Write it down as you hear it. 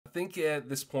think at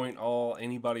this point, all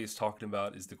anybody is talking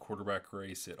about is the quarterback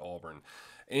race at Auburn.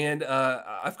 And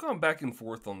I've gone back and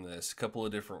forth on this a couple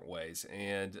of different ways.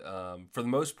 And for the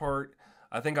most part,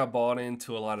 I think I bought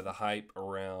into a lot of the hype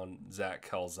around Zach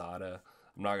Calzada.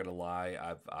 I'm not gonna lie.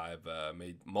 I've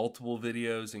made multiple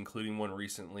videos, including one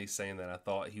recently, saying that I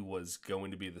thought he was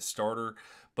going to be the starter.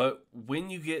 But when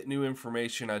you get new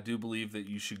information, I do believe that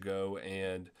you should go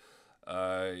and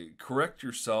correct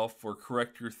yourself or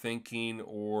correct your thinking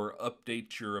or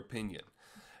update your opinion.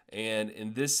 And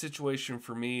in this situation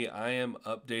for me, I am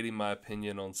updating my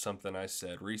opinion on something I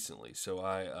said recently. So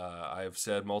I have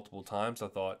said multiple times I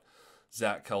thought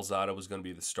Zach Calzada was going to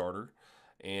be the starter,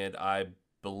 and I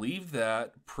believed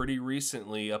that pretty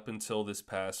recently up until this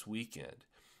past weekend.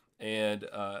 And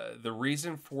the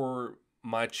reason for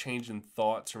my change in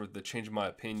thoughts or the change in my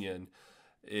opinion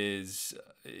is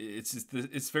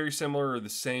it's very similar or the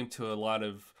same to a lot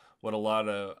of what a lot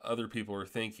of other people are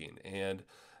thinking, and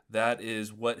that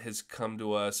is what has come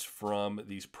to us from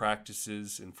these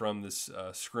practices and from this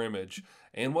scrimmage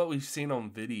and what we've seen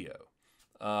on video.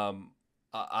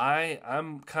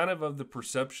 I'm kind of the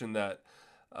perception that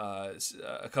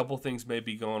a couple things may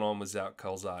be going on with Zach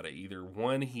Calzada. Either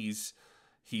one, he's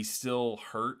still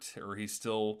hurt, or he's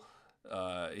still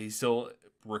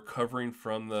recovering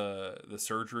from the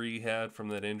surgery he had from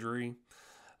that injury.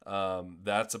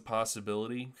 That's a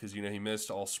possibility because he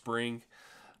missed all spring.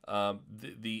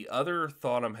 The other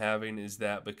thought I'm having is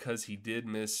that because he did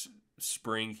miss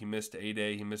spring, he missed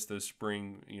A-Day, he missed those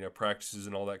spring practices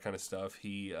and all that kind of stuff.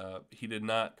 He did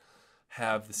not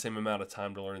have the same amount of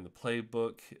time to learn the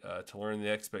playbook, to learn the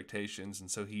expectations, and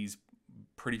so he's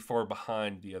pretty far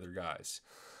behind the other guys.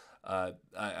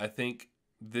 I think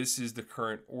this is the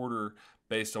current order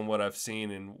based on what I've seen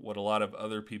and what a lot of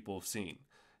other people have seen.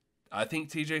 I think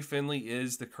TJ Finley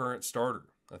is the current starter.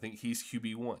 I think he's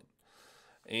QB1.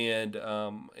 And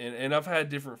I've had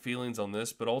different feelings on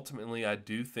this, but ultimately I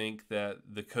do think that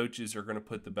the coaches are going to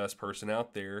put the best person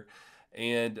out there.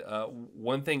 And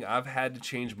one thing I've had to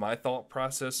change my thought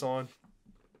process on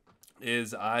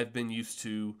is I've been used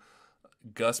to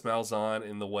Gus Malzahn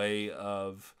in the way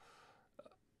of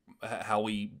how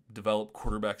we develop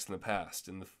quarterbacks in the past.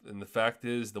 And the fact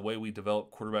is, the way we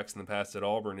developed quarterbacks in the past at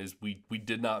Auburn is we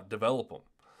did not develop them.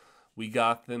 We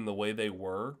got them the way they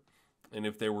were. And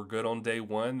if they were good on day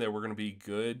one, they were going to be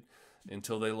good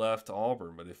until they left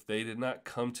Auburn. But if they did not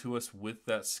come to us with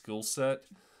that skill set,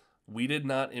 we did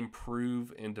not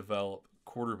improve and develop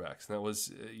quarterbacks. And that was,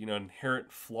 an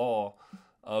inherent flaw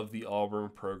of the Auburn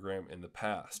program in the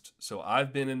past. So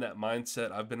I've been in that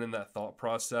mindset. I've been in that thought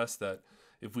process that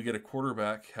if we get a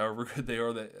quarterback, however good they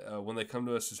are, that when they come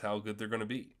to us is how good they're going to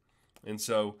be. And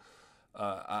so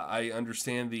I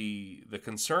understand the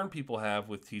concern people have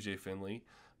with TJ Finley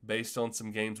based on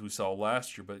some games we saw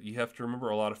last year, but you have to remember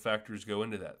a lot of factors go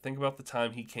into that. Think about the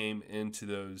time he came into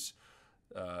those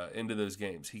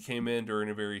games. He came in during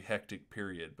a very hectic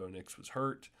period. Bo Nix was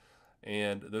hurt,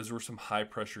 and those were some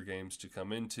high-pressure games to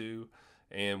come into,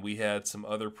 and we had some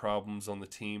other problems on the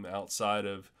team outside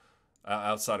of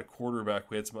quarterback.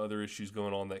 We had some other issues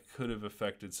going on that could have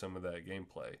affected some of that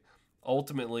gameplay.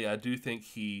 Ultimately, I do think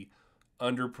he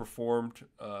underperformed,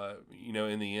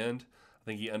 in the end. I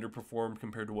think he underperformed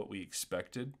compared to what we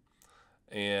expected,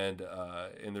 and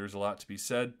there's a lot to be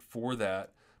said for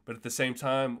that. But at the same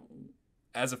time,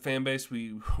 as a fan base,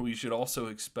 we should also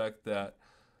expect that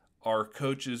our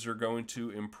coaches are going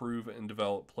to improve and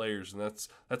develop players, and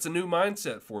that's a new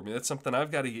mindset for me. That's something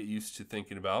I've got to get used to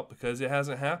thinking about because it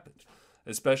hasn't happened,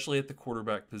 especially at the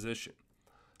quarterback position.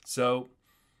 So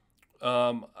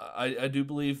I do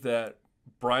believe that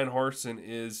Brian Harsin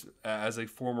is, as a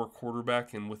former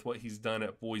quarterback and with what he's done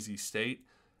at Boise State,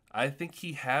 I think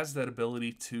he has that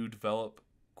ability to develop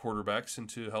quarterbacks and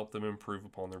to help them improve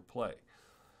upon their play.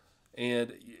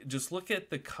 And just look at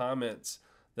the comments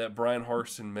that Brian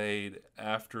Harsin made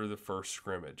after the first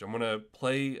scrimmage. I'm going to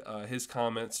play his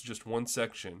comments, just one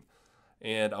section,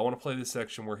 and I want to play the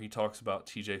section where he talks about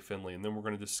TJ Finley, and then we're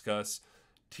going to discuss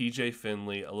TJ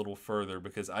Finley a little further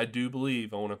because I do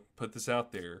believe, I want to put this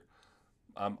out there,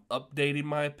 I'm updating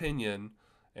my opinion,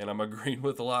 and I'm agreeing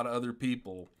with a lot of other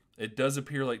people. It does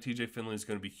appear like TJ Finley is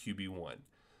going to be QB1.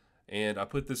 And I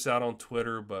put this out on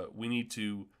Twitter, but we need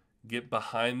to get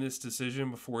behind this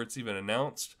decision before it's even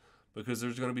announced because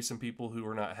there's going to be some people who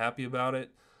are not happy about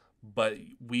it. But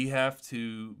we have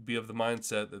to be of the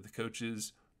mindset that the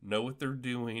coaches know what they're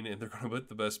doing and they're going to put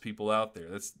the best people out there.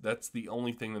 That's the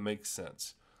only thing that makes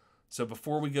sense. So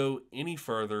before we go any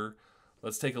further,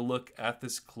 let's take a look at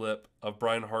this clip of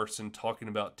Brian Harsin talking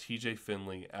about TJ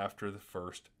Finley after the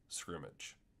first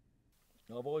scrimmage.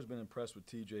 I've always been impressed with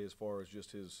TJ as far as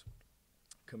just his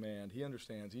command. He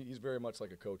understands. He's very much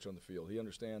like a coach on the field. He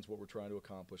understands what we're trying to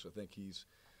accomplish. I think he's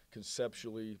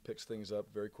conceptually picks things up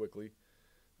very quickly,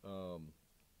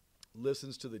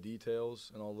 listens to the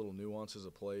details and all the little nuances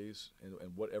of plays and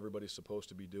what everybody's supposed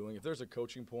to be doing. If there's a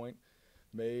coaching point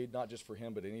made, not just for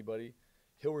him but anybody,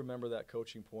 he'll remember that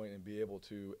coaching point and be able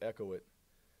to echo it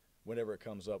whenever it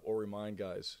comes up or remind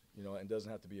guys, and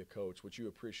doesn't have to be a coach, which you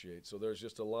appreciate. So there's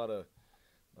just a lot of,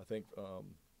 I think,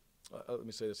 let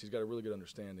me say this, he's got a really good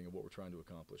understanding of what we're trying to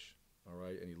accomplish, all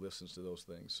right, and he listens to those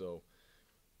things. So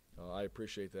I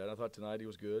appreciate that. I thought tonight he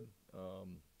was good,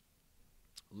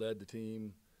 led the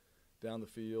team down the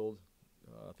field.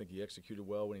 I think he executed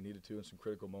well when he needed to in some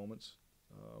critical moments.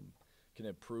 Can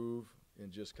improve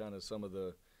in just kind of some of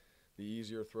the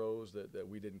easier throws that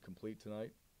we didn't complete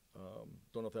tonight.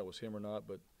 Don't know if that was him or not,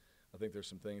 but I think there's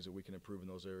some things that we can improve in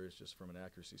those areas just from an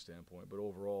accuracy standpoint. But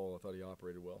overall, I thought he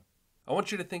operated well. I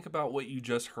want you to think about what you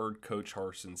just heard Coach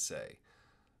Harsin say.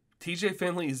 TJ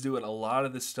Finley is doing a lot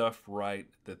of the stuff right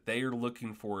that they are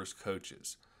looking for as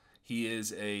coaches. He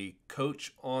is a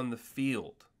coach on the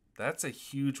field. That's a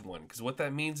huge one, because what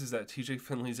that means is that TJ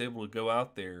Finley is able to go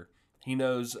out there. He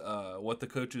knows what the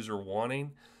coaches are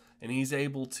wanting, and he's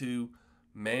able to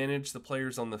manage the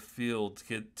players on the field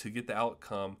to get the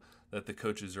outcome that the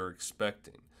coaches are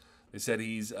expecting. They said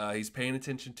he's paying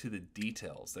attention to the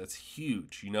details. That's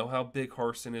huge. You know how big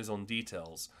Harsin is on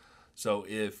details. So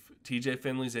if TJ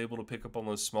Finley's able to pick up on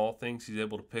those small things, he's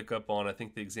able to pick up on, I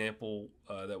think the example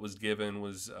that was given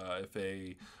was if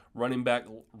a running back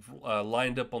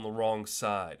lined up on the wrong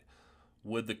side,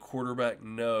 would the quarterback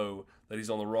know that he's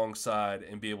on the wrong side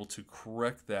and be able to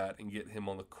correct that and get him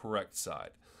on the correct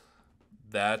side?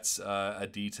 That's a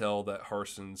detail that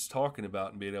Harsin's talking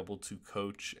about and being able to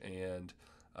coach and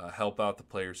help out the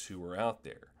players who were out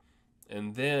there.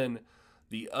 And then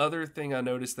the other thing I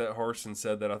noticed that Harsin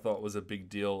said that I thought was a big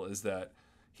deal is that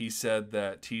he said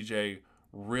that TJ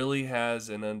really has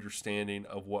an understanding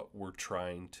of what we're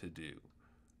trying to do.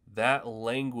 That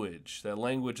language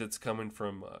that's coming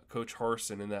from Coach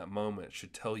Harsin in that moment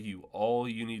should tell you all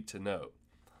you need to know.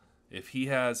 If he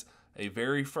has a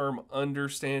very firm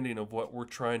understanding of what we're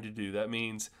trying to do, that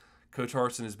means Coach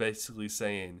Harsin is basically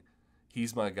saying,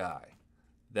 he's my guy.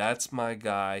 That's my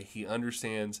guy. He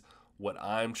understands what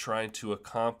I'm trying to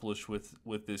accomplish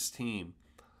with this team.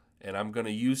 And I'm going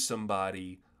to use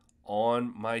somebody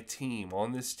on my team,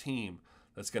 on this team,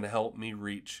 that's going to help me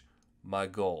reach my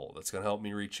goal. That's going to help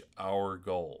me reach our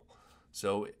goal.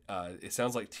 So it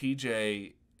sounds like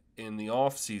TJ in the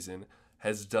offseason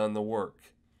has done the work.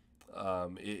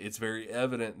 It's very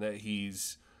evident that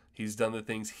he's done the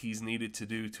things he's needed to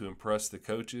do to impress the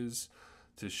coaches,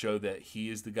 to show that he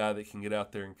is the guy that can get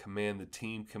out there and command the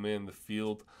team, command the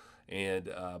field.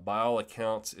 And by all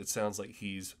accounts, it sounds like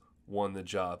he's won the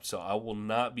job. So I will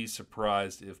not be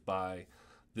surprised if by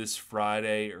this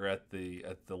Friday or at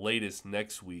the latest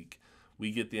next week,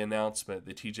 we get the announcement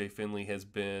that TJ Finley has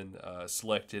been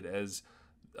selected as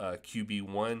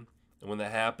QB1. And when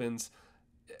that happens,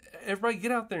 everybody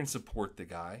get out there and support the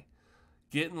guy.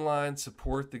 Get in line,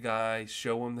 support the guy,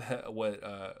 show him what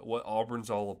Auburn's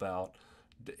all about.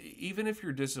 Even if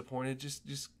you're disappointed,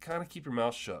 just kind of keep your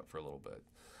mouth shut for a little bit.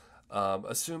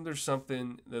 Assume there's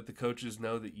something that the coaches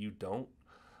know that you don't.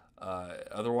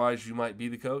 Otherwise, you might be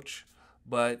the coach.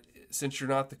 But since you're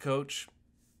not the coach,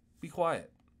 be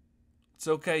quiet. It's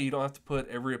okay. You don't have to put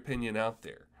every opinion out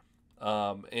there.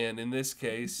 And in this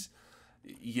case,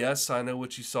 yes, I know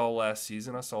what you saw last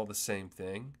season. I saw the same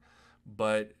thing.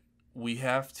 But we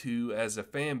have to, as a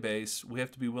fan base, we have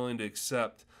to be willing to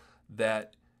accept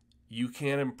that you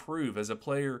can improve. As a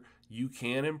player, you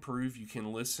can improve. You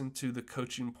can listen to the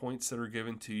coaching points that are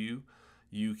given to you.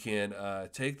 You can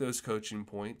take those coaching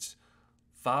points,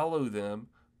 follow them,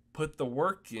 put the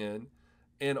work in,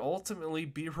 and ultimately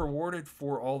be rewarded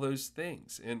for all those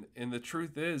things. And the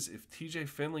truth is, if TJ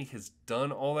Finley has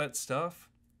done all that stuff,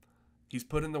 he's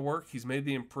put in the work, he's made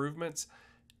the improvements,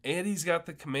 and he's got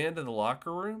the command of the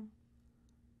locker room,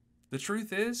 the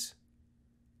truth is,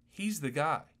 he's the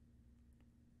guy.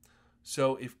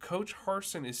 So if Coach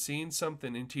Harsin is seeing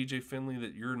something in TJ Finley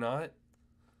that you're not,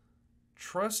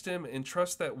 trust him and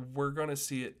trust that we're going to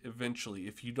see it eventually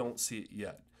if you don't see it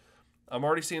yet. I'm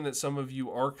already seeing that some of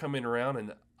you are coming around,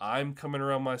 and I'm coming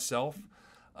around myself.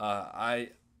 I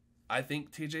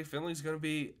think TJ Finley is going to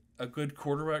be a good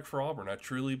quarterback for Auburn. I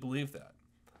truly believe that.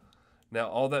 Now,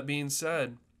 all that being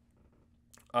said,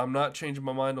 I'm not changing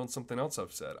my mind on something else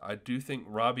I've said. I do think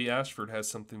Robbie Ashford has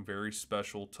something very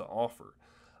special to offer.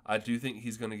 I do think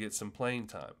he's going to get some playing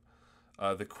time.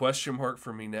 The question mark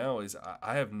for me now is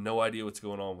I have no idea what's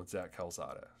going on with Zach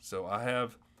Calzada. So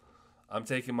I'm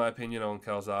taking my opinion on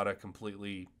Calzada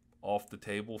completely off the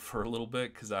table for a little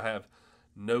bit because I have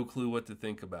no clue what to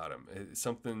think about him.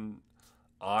 Something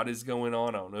odd is going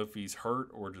on. I don't know if he's hurt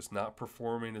or just not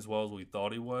performing as well as we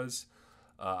thought he was.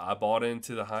 I bought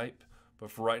into the hype,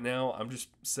 but for right now, I'm just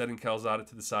setting Calzada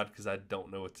to the side because I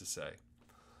don't know what to say.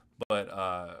 But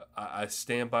I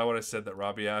stand by what I said that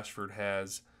Robbie Ashford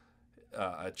has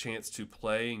a chance to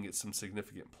play and get some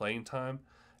significant playing time.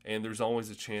 And there's always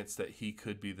a chance that he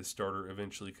could be the starter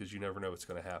eventually because you never know what's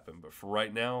going to happen. But for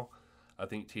right now, I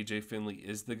think TJ Finley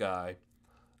is the guy.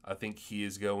 I think he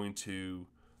is going to,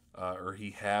 or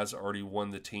he has already won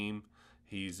the team.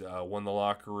 He's won the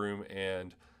locker room.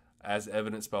 And as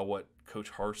evidenced by what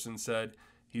Coach Harsin said,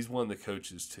 he's won the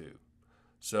coaches too.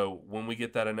 So when we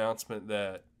get that announcement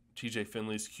that TJ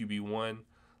Finley's QB1,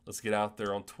 let's get out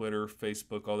there on Twitter,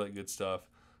 Facebook, all that good stuff.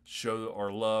 Show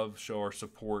our love, show our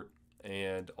support,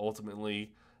 and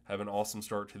ultimately have an awesome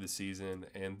start to the season.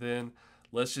 And then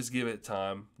let's just give it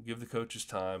time, give the coaches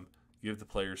time, give the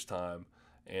players time,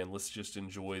 and let's just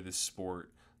enjoy this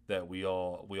sport that we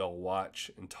all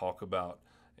watch and talk about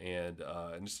and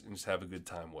just have a good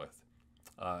time with.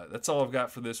 That's all I've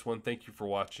got for this one. Thank you for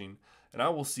watching, and I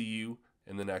will see you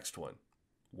in the next one.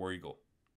 War Eagle.